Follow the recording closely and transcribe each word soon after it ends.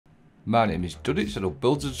My name is Duddits and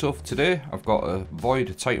builds and stuff. Today I've got a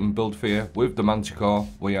Void Titan build for you with the Manticore.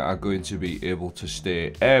 We are going to be able to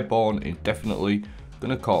stay airborne indefinitely,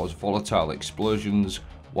 going to cause volatile explosions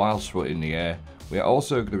whilst we're in the air. We are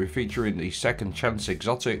also going to be featuring the second chance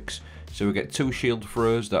exotics, so we get 2 shield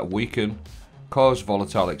throws that weaken, cause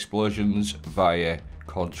volatile explosions via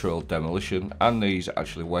controlled demolition, and these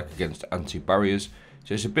actually work against anti-barriers,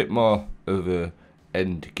 so it's a bit more of a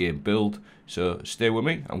end game build. So stay with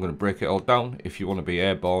me, I'm going to break it all down if you want to be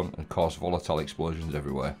airborne and cause volatile explosions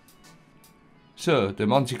everywhere. So the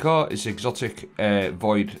Manticore is exotic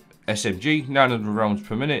Void SMG, 900 rounds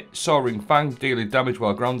per minute, soaring fang, dealing damage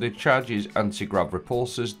while grounded, charges anti-grav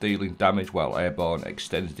repulsors, dealing damage while airborne,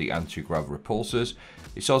 extends the anti-grav repulsors.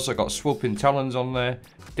 It's also got swooping talons on there,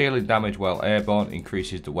 dealing damage while airborne,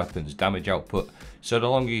 increases the weapon's damage output. So the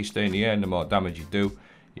longer you stay in the air and the more damage you do,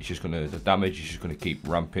 the damage is just gonna keep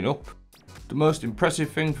ramping up. The most impressive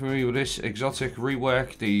thing for me with this exotic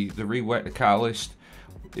rework, the reworked catalyst,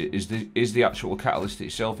 is the actual catalyst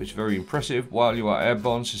itself. It's very impressive. While you are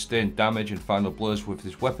airborne, sustain damage and final blows with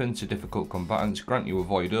this weapon to difficult combatants, grant you a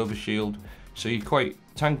void overshield. So you're quite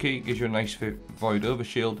tanky, gives you a nice void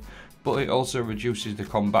overshield, but it also reduces the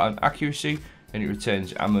combatant accuracy and it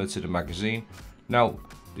retains ammo to the magazine. Now,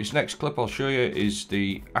 this next clip I'll show you is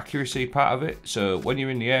the accuracy part of it. So when you're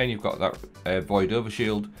in the air and you've got that void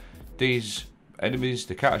overshield, these enemies,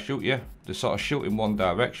 they can't shoot you, they sort of shoot in one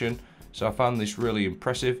direction. So I found this really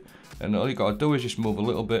impressive, and all you got to do is just move a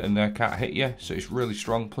little bit and they can't hit you, so it's really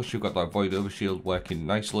strong. Plus you've got that void overshield working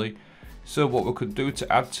nicely. So what we could do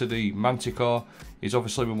to add to the Manticore is,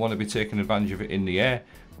 obviously we want to be taking advantage of it in the air,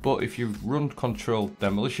 but if you run controlled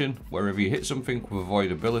demolition, wherever you hit something with a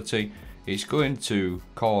void ability, it's going to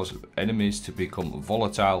cause enemies to become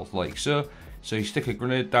volatile like so. So you stick a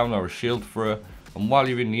grenade down or a shield thrower, and while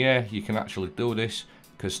you're in the air you can actually do this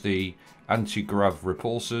because the anti-grav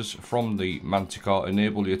repulsors from the Manticore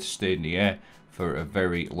enable you to stay in the air for a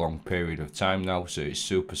very long period of time now. So it's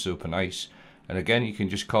super nice, and again you can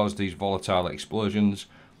just cause these volatile explosions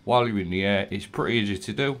while you're in the air. It's pretty easy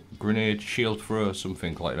to do, grenade, shield throw,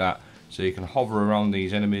 something like that. So you can hover around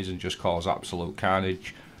these enemies and just cause absolute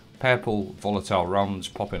carnage. Purple volatile rounds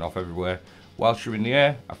popping off everywhere whilst you're in the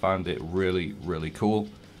air. I found it really cool.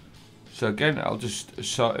 So again, I'll just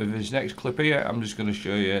sort of, this next clip here, I'm just going to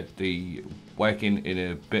show you the working in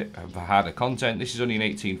a bit of a harder content. This is only an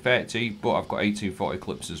 1830, but I've got 1840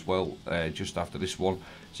 clips as well just after this one.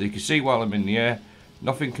 So you can see while I'm in the air,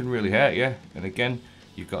 nothing can really hurt you. And again,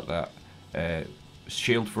 you've got that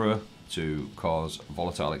shield thrower to cause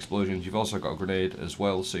volatile explosions. You've also got a grenade as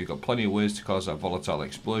well, so you've got plenty of ways to cause that volatile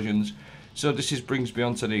explosions. So this brings me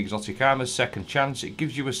on to the exotic armor, second chance. It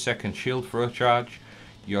gives you a second shield thrower charge.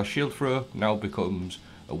 Your shield thrower now becomes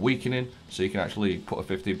a weakening, so you can actually put a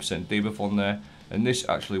 15% debuff on there, and this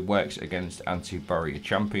actually works against anti-barrier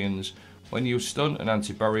champions. When you stun an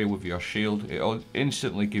anti-barrier with your shield, it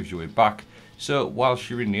instantly gives you it back. So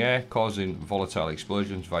whilst you're in the air causing volatile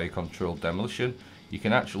explosions via controlled demolition, you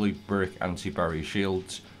can actually break anti-barrier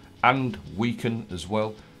shields and weaken as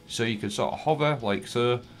well. So you can sort of hover like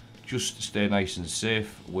so, just to stay nice and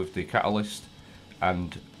safe with the catalyst,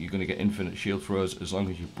 and you're going to get infinite shield throws as long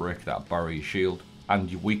as you break that barrier shield,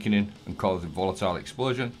 and you're weakening and causing volatile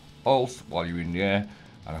explosion all while you're in the air.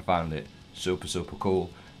 And I found it super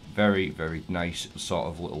cool. Very nice sort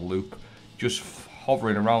of little loop, just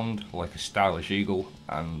hovering around like a stylish eagle,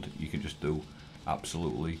 and you can just do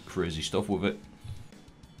absolutely crazy stuff with it.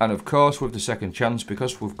 And of course with the second chance,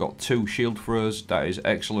 because we've got 2 shield throws, that is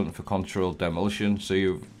excellent for controlled demolition. So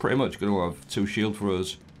you're pretty much going to have 2 shield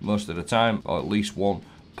throws most of the time, or at least 1,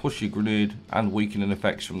 plus your grenade and weakening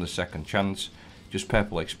effects from the second chance. Just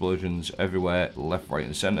purple explosions everywhere, left, right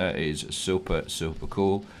and centre. Is super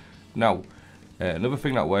cool. Now another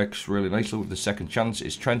thing that works really nicely with the second chance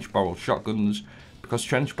is trench barrel shotguns. Because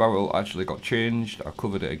trench barrel actually got changed, I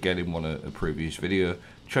covered it again in a previous video.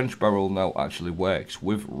 Trench barrel now actually works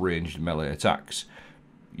with ranged melee attacks.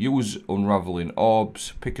 Use unraveling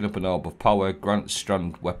orbs, picking up an orb of power, grants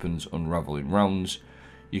strand weapons unraveling rounds.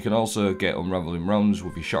 You can also get unraveling rounds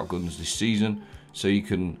with your shotguns this season, so you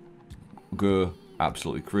can go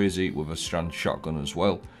absolutely crazy with a strand shotgun as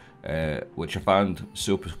well, which I found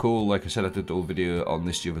super cool. Like I said, I did do a video on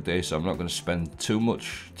this the other day, so I'm not going to spend too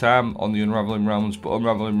much time on the unraveling rounds, but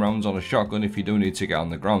unraveling rounds on a shotgun, if you do need to get on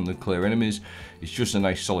the ground and clear enemies, it's just a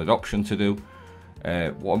nice solid option to do.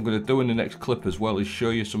 What I'm going to do in the next clip as well is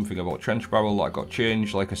show you something about trench barrel that got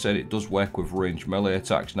changed. Like I said, it does work with ranged melee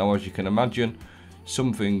attacks. Now, as you can imagine,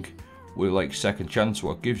 something with like second chance,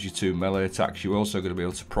 what gives you 2 melee attacks, you're also going to be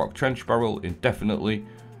able to proc trench barrel indefinitely,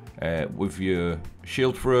 with your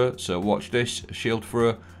shield thrower. So watch this, shield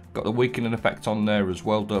thrower, got the weakening effect on there as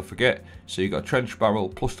well, don't forget. So you've got a trench barrel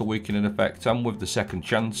plus the weakening effect, and with the second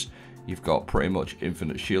chance you've got pretty much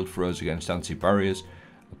infinite shield throws against anti-barriers.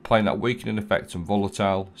 Applying that weakening effect and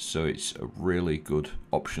volatile, so it's a really good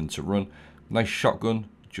option to run. Nice shotgun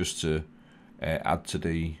just to add to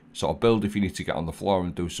the sort of build if you need to get on the floor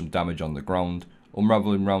and do some damage on the ground.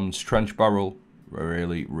 Unraveling rounds, trench barrel,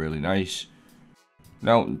 really nice.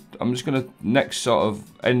 Now I'm just going to, next sort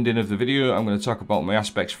of ending of the video, I'm going to talk about my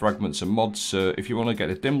aspects, fragments and mods. So if you want to get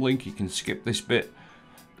a dim link, you can skip this bit.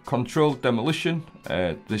 Controlled demolition,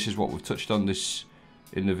 this is what we've touched on this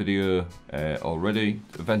in the video already.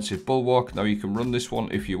 Offensive bulwark, now you can run this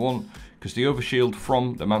one if you want, because the overshield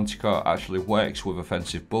from the Manticore actually works with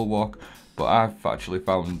offensive bulwark, but I've actually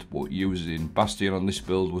found what using Bastion on this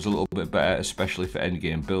build was a little bit better, especially for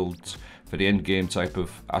endgame builds. For the endgame type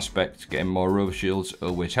of aspect, getting more overshields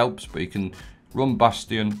always helps, but you can run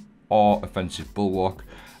Bastion or offensive bulwark.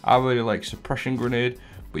 I really like suppression grenade,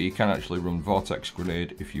 but you can actually run vortex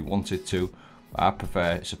grenade if you wanted to. I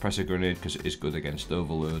prefer suppressor grenade because it is good against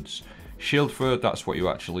overloads. Shield thrower, that's what you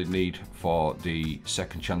actually need for the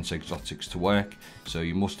second chance exotics to work. So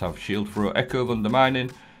you must have shield thrower. Echo of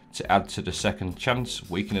undermining to add to the second chance.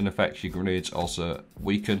 Weakening effects, your grenades also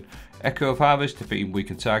weaken. Echo of harvest, defeating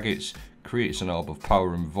weakened targets, creates an orb of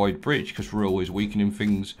power and void breach because we're always weakening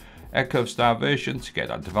things. Echo of starvation to get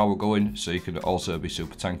that devour going, so you can also be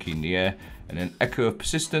super tanky in the air. And then echo of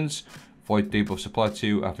persistence, void debuff supply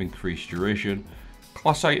 2, have increased duration.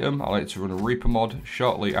 Class item, I like to run a Reaper mod.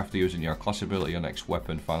 Shortly after using your class ability, your next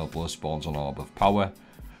weapon, final blow, spawns an orb of power.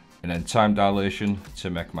 And then time dilation to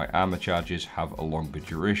make my armor charges have a longer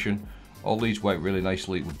duration. All these work really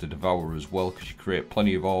nicely with the devourer as well because you create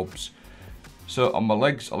plenty of orbs. So on my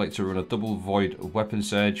legs, I like to run a double void weapon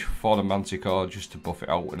surge for the Manticore just to buff it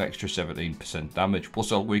out, an extra 17% damage,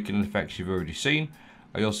 plus all weakening effects you've already seen.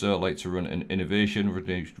 I also like to run an innovation,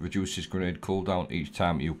 reduces grenade cooldown each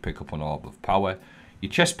time you pick up an orb of power.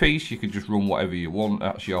 Your chest piece, you can just run whatever you want,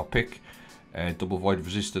 that's your pick. Double void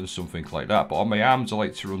resistance, something like that. But on my arms, I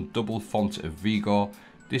like to run double font of Vigor.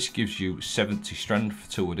 This gives you 70 strength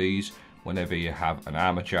for 2 of these whenever you have an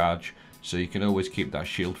armor charge. So you can always keep that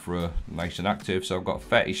shield thrower nice and active. So I've got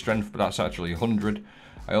 30 strength, but that's actually 100.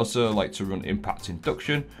 I also like to run impact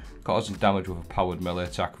induction. Causing damage with a powered melee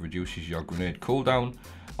attack reduces your grenade cooldown.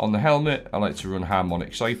 On the helmet, I like to run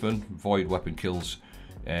harmonic siphon. Void weapon kills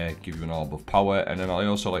give you an orb of power. And then I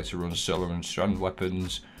also like to run solar and strand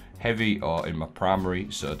weapons, heavy or in my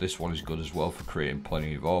primary. So this one is good as well for creating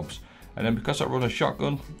plenty of orbs. And then because I run a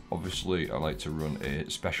shotgun, obviously I like to run a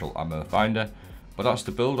special ammo finder. But that's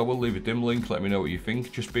the build. I will leave a dim link, let me know what you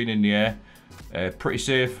think. Just being in the air, pretty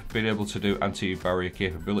safe, being able to do anti-barrier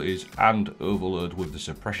capabilities and overload with the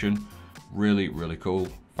suppression. Really cool.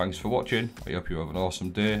 Thanks for watching. I hope you have an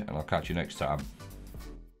awesome day and I'll catch you next time.